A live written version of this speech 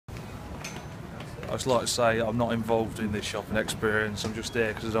I just like to say I'm not involved in this shopping experience. I'm just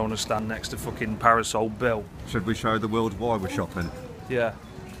there because I don't want to stand next to fucking Parasol Bill. Should we show the world why we're shopping? Yeah.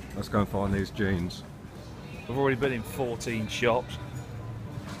 Let's go and find these jeans. I've already been in 14 shops.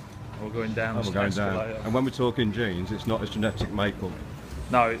 We're going down this escalator. And when we're talking jeans, it's not a genetic makeup.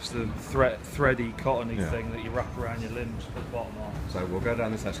 No, it's the thready, cottony thing that you wrap around your limbs at the bottom of. So we'll go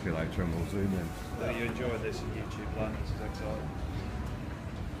down this escalator and we'll zoom in. So you enjoy this in YouTube land, this is exciting.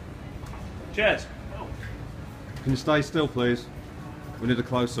 Cheers! Can you stay still, please? We need a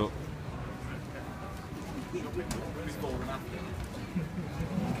close-up.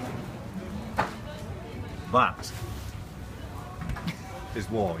 That is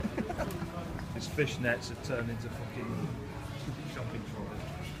why. His fishnets have turned into fucking shopping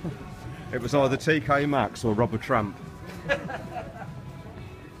trolleys. It was either TK Maxx or Robber Tramp.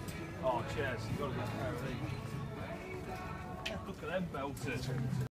 Oh, cheers, you've got to get a pair of these. Look at them belters.